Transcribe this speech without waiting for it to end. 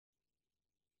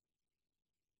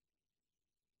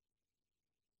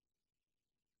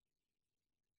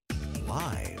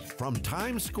from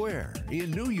Times Square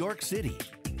in New York City,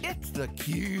 it's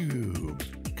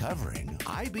theCUBE, covering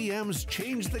IBM's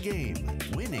Change the Game,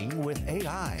 Winning with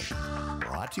AI.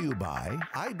 Brought to you by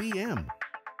IBM.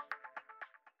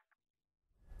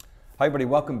 Hi everybody,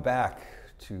 welcome back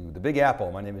to the Big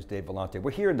Apple. My name is Dave Vellante.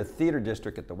 We're here in the Theater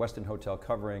District at the Westin Hotel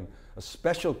covering a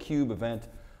special CUBE event.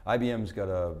 IBM's got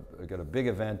a big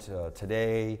event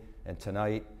today and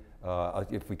tonight.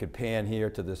 If we could pan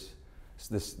here to this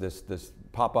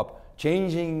pop-up,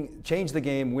 Change the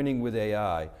Game, Winning with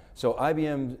AI. So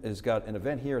IBM has got an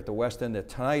event here at the Westin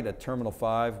tonight at Terminal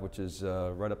 5, which is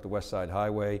right up the West Side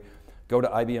Highway. Go to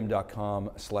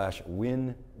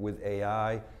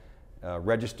ibm.com/winwithai.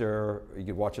 Register, you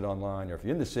can watch it online, or if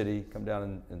you're in the city, come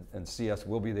down and see us,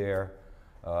 we'll be there.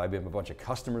 IBM, a bunch of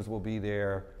customers will be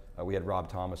there. We had Rob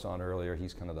Thomas on earlier,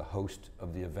 he's kind of the host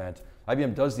of the event.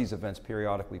 IBM does these events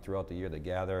periodically throughout the year. They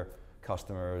gather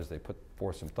customers, they put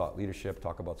forth some thought leadership,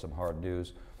 talk about some hard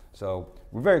news. So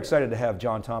we're very excited to have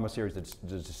John Thomas here. He's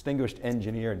the distinguished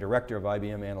engineer and director of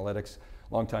IBM Analytics,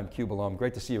 longtime CUBE alum.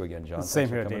 Great to see you again, John. Same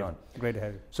here, Dave. Great to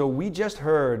have you. So we just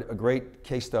heard a great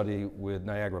case study with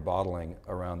Niagara Bottling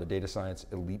around the data science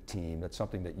elite team. That's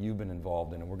something that you've been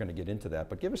involved in, and we're going to get into that.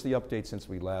 But give us the update since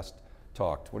we last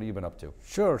talked. What have you been up to?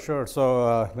 Sure.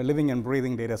 So we're living and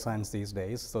breathing data science these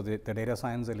days. So the data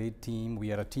science elite team,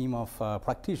 we are a team of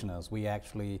practitioners. We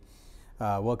actually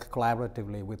work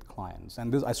collaboratively with clients.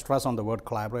 And this, I stress on the word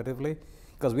collaboratively,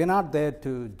 because we're not there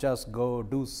to just go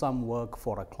do some work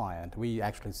for a client. We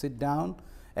actually sit down,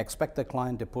 expect the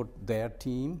client to put their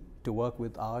team to work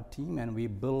with our team, and we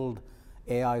build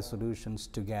AI solutions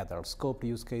together, scope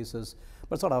use cases,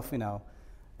 but sort of,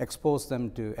 expose them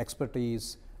to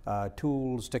expertise,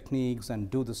 tools, techniques, and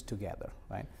do this together,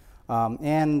 right?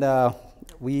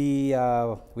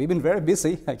 We've been very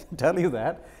busy, I can tell you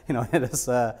that. It has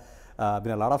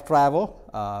been a lot of travel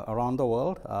around the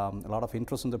world, a lot of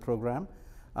interest in the program,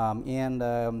 and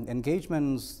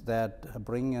engagements that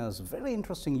bring us very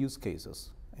interesting use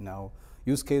cases.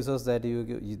 Use cases that you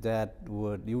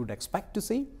would expect to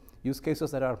see, use cases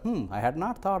that are, I had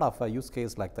not thought of a use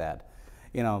case like that.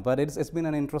 But it's been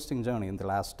an interesting journey in the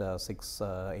last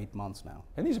 6-8 months now.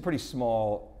 And these are pretty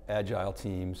small, agile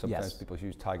teams. Sometimes Yes. people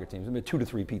use tiger teams. I mean, 2 to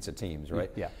 3 pizza teams, right?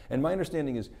 Yeah. And my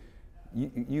understanding is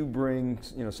you bring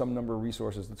some number of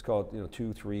resources. Let's call it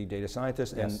 2, 3 data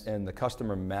scientists, Yes. and the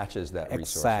customer matches that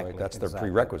resource. Exactly. Right? That's the Exactly.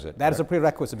 prerequisite. That is a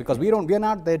prerequisite, because we're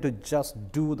not there to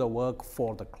just do the work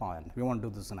for the client. We want to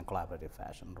do this in a collaborative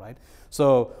fashion, right?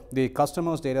 So the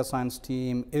customer's data science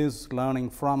team is learning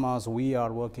from us. We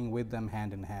are working with them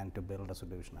hand in hand to build a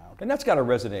solution out. And that's got to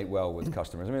resonate well with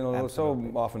customers. I mean,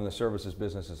 Absolutely. so often in the services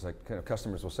business, it's like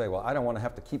customers will say, well, I don't want to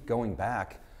have to keep going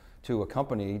back to a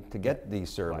company to get these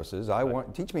services.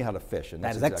 Right. Teach me how to fish. And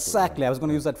That is exactly I was going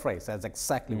to use that phrase. That's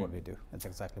exactly what we do. That's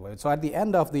exactly what we do. So at the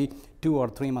end of the 2 or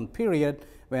 3 month period,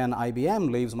 when IBM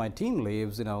leaves, my team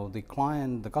leaves, the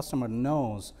client, the customer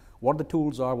knows what the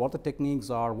tools are, what the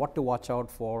techniques are, what to watch out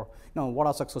for, what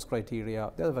are success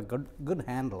criteria. They have a good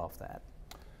handle of that.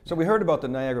 So we heard about the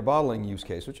Niagara Bottling use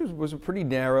case, which was pretty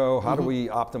narrow. How do we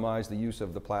optimize the use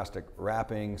of the plastic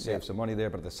wrapping, save some money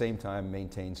there, but at the same time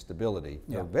maintain stability?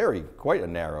 Yeah. So quite a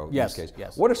narrow use case.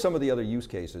 Yes. What are some of the other use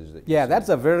cases that you see? That's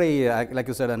a very, like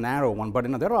you said, a narrow one. But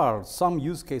there are some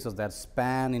use cases that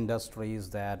span industries,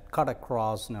 that cut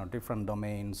across different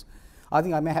domains. I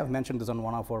think I may have mentioned this on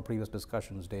one of our previous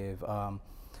discussions, Dave.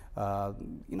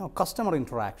 Customer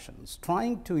interactions.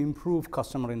 Trying to improve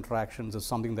customer interactions is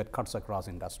something that cuts across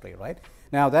industry, right?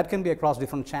 Now that can be across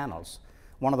different channels.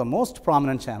 One of the most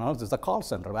prominent channels is the call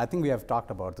center. I think we have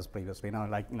talked about this previously.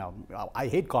 I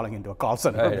hate calling into a call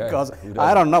center because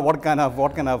I don't know what kind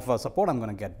of support I'm going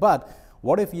to get. But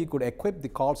what if you could equip the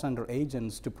call center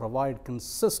agents to provide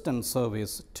consistent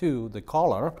service to the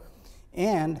caller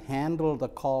and handle the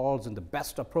calls in the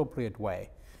best appropriate way?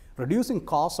 Reducing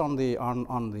costs on the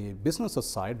business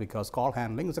side, because call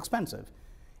handling is expensive,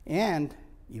 and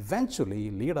eventually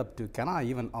lead up to, can I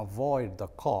even avoid the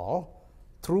call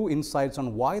through insights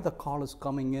on why the call is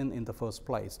coming in the first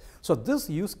place. So this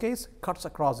use case cuts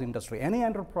across industry. Any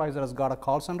enterprise that has got a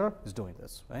call center is doing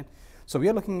this, right? So we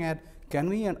are looking at, can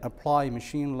we apply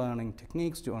machine learning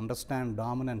techniques to understand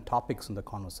dominant topics in the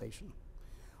conversation?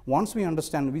 Once we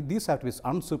understand, these have to be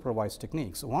unsupervised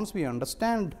techniques. Once we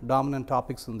understand dominant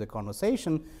topics in the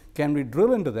conversation, can we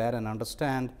drill into that and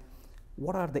understand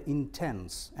what are the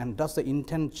intents, and does the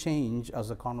intent change as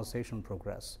the conversation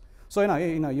progresses? So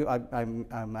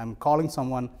I'm calling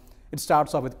someone. It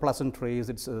starts off with pleasantries.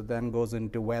 It then goes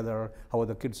into weather, how are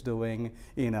the kids doing,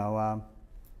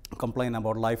 complain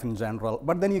about life in general.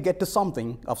 But then you get to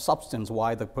something of substance,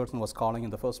 why the person was calling in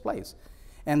the first place.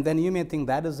 And then you may think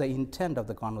that is the intent of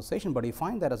the conversation, but you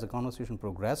find that as the conversation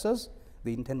progresses,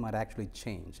 the intent might actually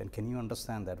change. And can you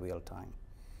understand that real time?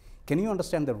 Can you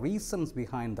understand the reasons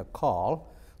behind the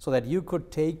call so that you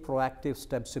could take proactive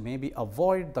steps to maybe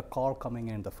avoid the call coming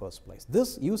in the first place?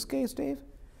 This use case, Dave,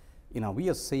 we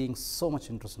are seeing so much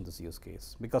interest in this use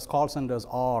case because call centers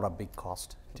are a big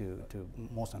cost to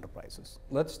most enterprises.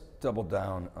 Let's double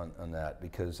down on that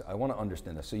because I want to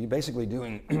understand this. So you're basically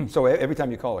doing, so every time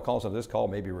you call a call center, this call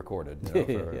may be recorded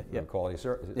for quality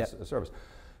service.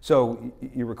 So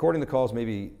you're recording the calls,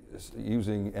 maybe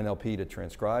using NLP to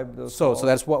transcribe those calls? So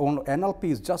that's what NLP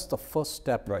is just the first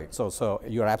step. Right. So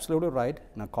you're absolutely right.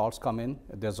 Now calls come in.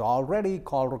 There's already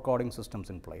call recording systems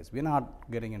in place. We're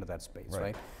not getting into that space,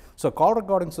 right? So call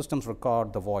recording systems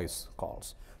record the voice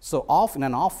calls. So in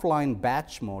an offline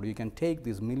batch mode, you can take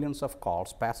these millions of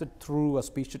calls, pass it through a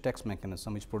speech-to-text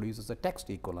mechanism, which produces a text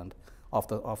equivalent of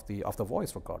the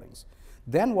voice recordings.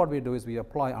 Then what we do is we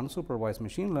apply unsupervised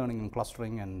machine learning and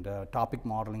clustering and topic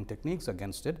modeling techniques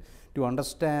against it to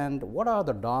understand what are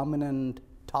the dominant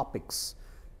topics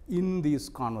in these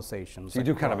conversations. So you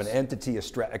do kind of an entity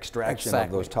extraction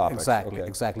of those topics.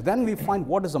 Exactly. Then we find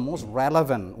what is the most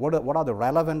relevant, what are the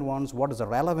relevant ones, what is the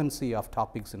relevancy of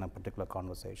topics in a particular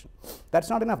conversation. That's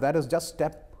not enough. That is just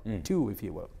step 2, if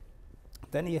you will.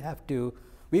 Then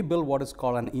we build what is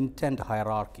called an intent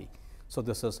hierarchy. So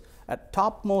this is, at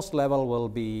topmost level will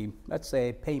be, let's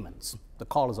say, payments. The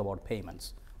call is about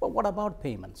payments. But what about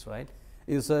payments, right?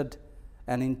 Is it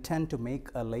an intent to make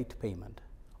a late payment?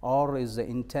 Or is the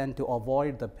intent to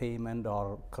avoid the payment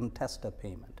or contest a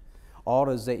payment?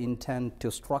 Or is the intent to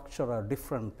structure a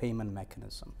different payment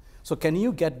mechanism? So can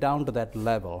you get down to that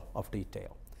level of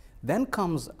detail? Then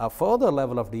comes a further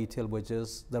level of detail, which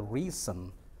is the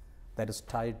reason that is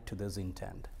tied to this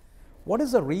intent. What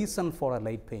is the reason for a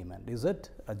late payment? Is it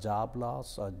a job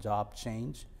loss or job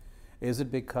change? Is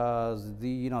it because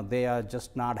they are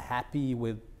just not happy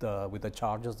with the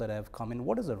charges that have come in?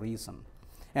 What is the reason?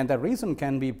 And the reason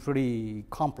can be pretty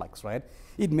complex, right?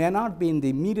 It may not be in the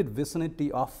immediate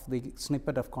vicinity of the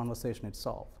snippet of conversation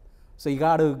itself. So you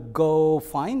got to go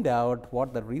find out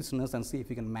what the reason is and see if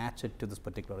you can match it to this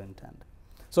particular intent.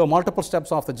 So multiple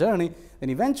steps off the journey, then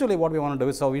eventually what we want to do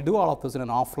is, so we do all of this in an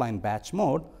offline batch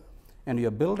mode, and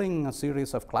you're building a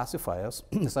series of classifiers,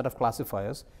 a set of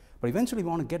classifiers, but eventually we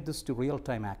want to get this to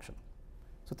real-time action.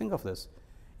 So think of this.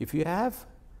 If you have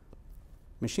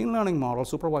machine learning models,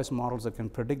 supervised models that can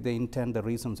predict the intent, the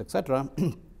reasons, etc.,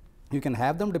 you can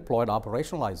have them deployed,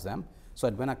 operationalize them, so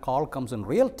that when a call comes in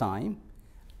real time,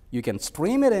 you can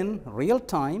stream it in real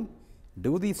time,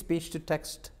 do the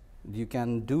speech-to-text, you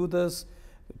can do this,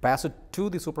 pass it to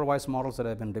the supervised models that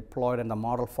have been deployed, and the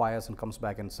model fires and comes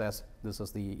back and says, this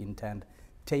is the intent,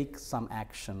 take some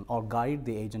action, or guide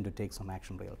the agent to take some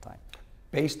action real time.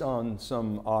 Based on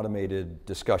some automated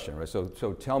discussion, right? So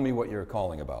tell me what you're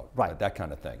calling about, right? That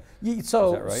kind of thing. So,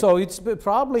 is that right? So it's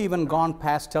probably even gone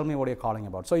past tell me what you're calling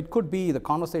about. So it could be the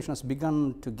conversation has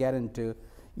begun to get into,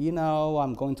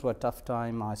 I'm going through a tough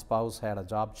time, my spouse had a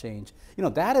job change.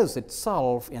 That is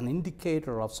itself an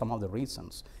indicator of some of the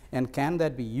reasons. And can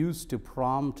that be used to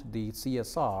prompt the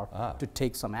CSR to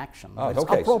take some action? It's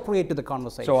appropriate to the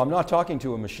conversation. So I'm not talking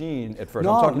to a machine at first,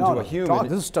 I'm talking to a human.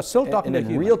 This is still talking to a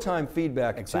human. And then real-time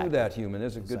feedback to that human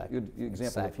is a good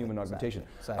example of human augmentation.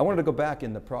 I wanted to go back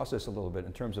in the process a little bit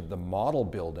in terms of the model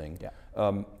building.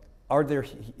 Are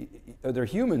there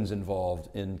humans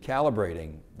involved in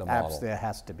calibrating the model? Absolutely, there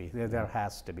has to be. There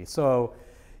has to be. So,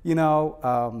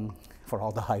 for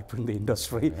all the hype in the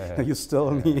industry, you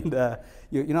still need,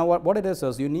 what it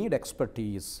is you need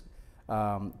expertise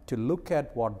to look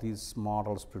at what these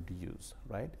models produce,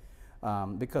 right?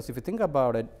 Because if you think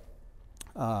about it,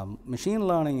 machine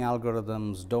learning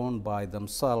algorithms don't by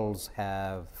themselves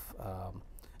have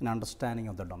an understanding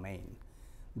of the domain.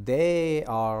 They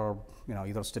are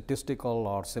either statistical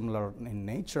or similar in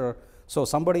nature. So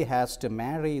somebody has to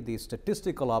marry the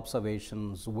statistical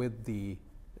observations with the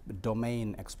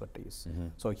domain expertise.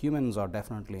 So humans are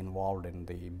definitely involved in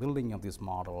the building of these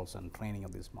models and training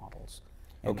of these models.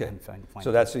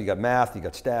 So you got math, you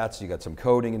got stats, you got some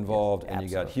coding involved, and you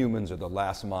got humans at the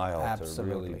last mile to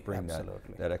really bring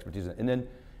that expertise in. And then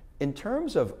in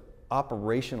terms of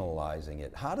operationalizing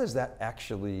it, how does that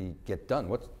actually get done?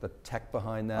 What's the tech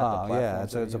behind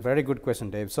that? It's a very good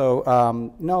question, Dave. So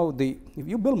if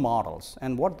you build models,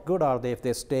 and what good are they if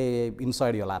they stay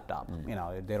inside your laptop?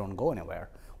 They don't go anywhere.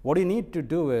 What you need to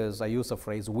do is, I use a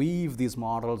phrase, weave these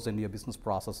models into your business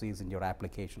processes, in your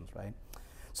applications, right?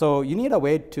 So you need a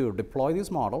way to deploy these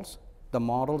models. The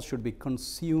models should be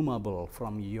consumable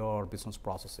from your business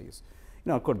processes.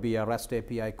 It could be a REST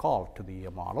API call to the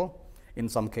model. In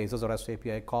some cases, a REST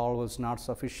API call was not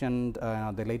sufficient,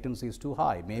 the latency is too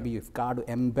high. Maybe you've got to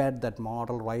embed that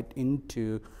model right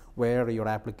into where your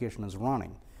application is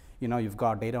running. You've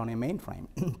got data on a mainframe.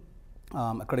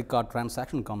 A credit card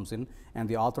transaction comes in, and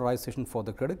the authorization for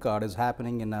the credit card is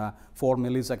happening in a 4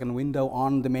 millisecond window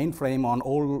on the mainframe on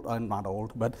old, not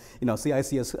old, but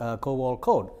CICS COBOL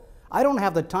code. I don't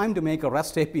have the time to make a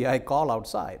REST API call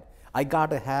outside. I got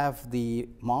to have the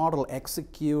model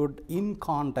execute in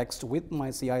context with my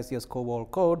CICS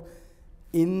COBOL code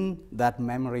in that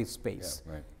memory space.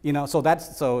 Yeah, right. So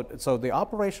the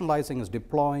operationalizing is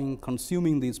deploying,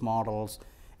 consuming these models,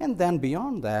 and then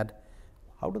beyond that,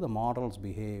 how do the models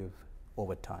behave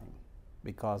over time?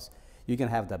 Because you can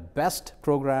have the best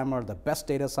programmer, the best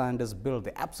data scientist build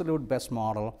the absolute best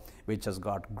model, which has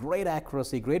got great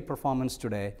accuracy, great performance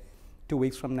today. 2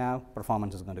 weeks from now,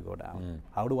 performance is going to go down.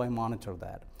 How do I monitor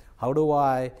that? How do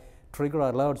I trigger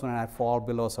alerts when I fall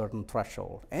below a certain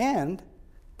threshold? And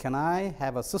can I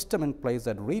have a system in place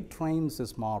that retrains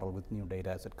this model with new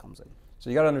data as it comes in? So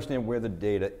you got to understand where the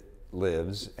data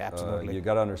lives. Absolutely. You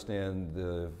got to understand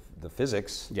the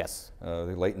physics. Yes.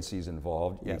 The latencies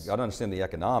involved. Yes. You got to understand the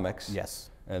economics.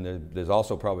 Yes. And there's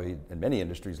also probably, in many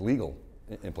industries, legal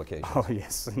implications. Oh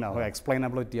yes,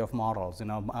 explainability of models.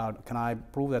 Can I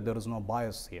prove that there is no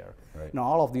bias here? Right.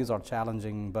 All of these are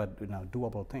challenging but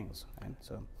doable things. Right?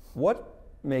 So, what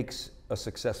makes a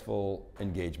successful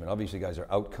engagement? Obviously, you guys are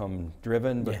outcome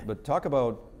driven, but talk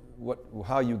about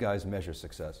how you guys measure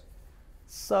success.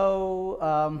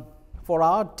 So for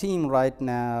our team right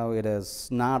now, it is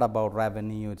not about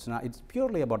revenue. It's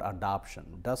purely about adoption.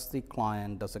 Does the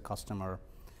client, does the customer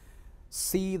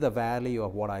see the value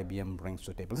of what IBM brings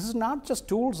to the table? This is not just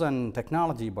tools and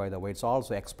technology, by the way, it's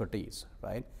also expertise,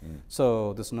 right?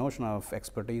 So this notion of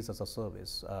expertise as a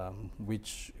service,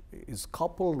 which is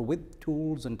coupled with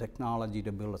tools and technology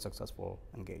to build a successful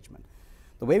engagement.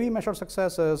 The way we measure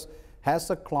success is,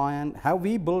 have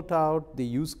we built out the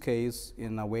use case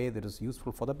in a way that is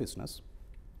useful for the business?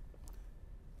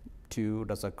 2,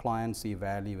 does a client see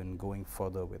value in going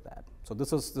further with that? So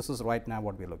this is right now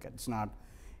what we look at. It's not,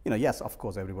 yes, of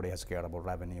course, everybody has cared about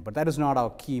revenue, but that is not our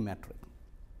key metric.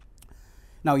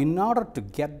 Now, in order to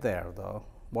get there, though,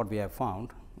 what we have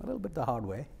found, a little bit the hard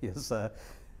way, is,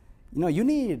 you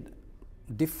need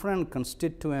different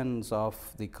constituents of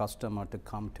the customer to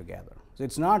come together. So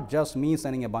it's not just me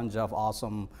sending a bunch of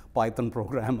awesome Python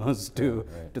programmers to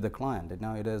the client.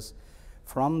 It is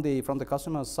from the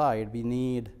customer side, we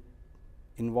need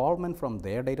involvement from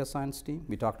their data science team.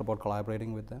 We talked about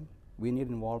collaborating with them. We need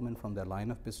involvement from their line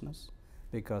of business,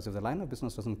 because if the line of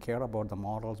business doesn't care about the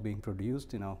models being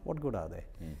produced, what good are they?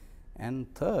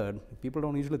 And third, people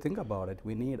don't usually think about it.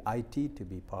 We need IT to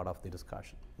be part of the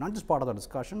discussion. Not just part of the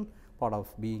discussion, part of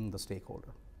being the stakeholder.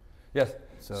 Yes.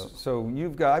 So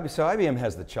IBM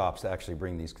has the chops to actually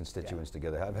bring these constituents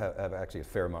together. I have actually a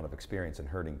fair amount of experience in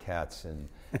herding cats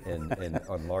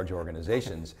on large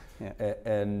organizations,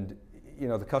 and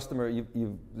the customer,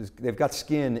 they've got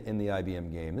skin in the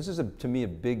IBM game. This is, to me, a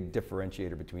big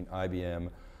differentiator between IBM,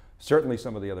 certainly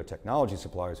some of the other technology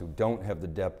suppliers who don't have the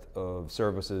depth of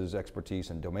services, expertise,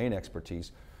 and domain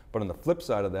expertise. But on the flip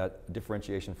side of that,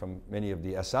 differentiation from many of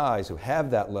the SIs who have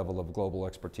that level of global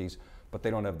expertise, but they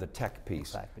don't have the tech piece.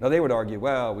 Exactly. Now they would argue,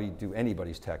 well, we do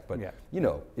anybody's tech, but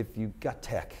if you've got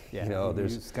tech,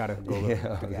 there's got to go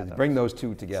together. Bring those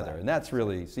two together, and that's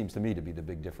really seems to me to be the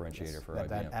big differentiator for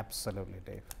IBM. Absolutely,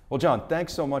 Dave. Well, John,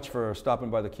 thanks so much for stopping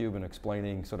by theCUBE and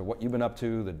explaining sort of what you've been up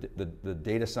to, the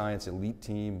data science elite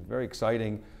team, very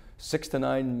exciting. 6 to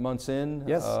 9 months in,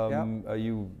 yes. Are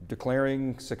you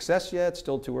declaring success yet?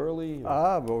 Still too early?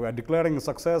 Well, we're declaring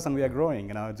success and we are growing.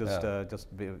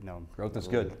 Growth is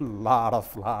good. Lot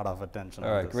of attention.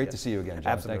 All right, great to see you again,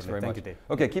 John. Absolutely. Thanks very Thank much. you, Dave.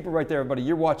 Okay, keep it right there, everybody.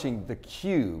 You're watching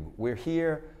theCUBE. We're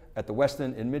here at the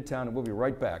Westin in Midtown, and we'll be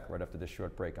right back right after this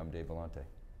short break. I'm Dave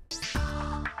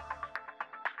Vellante.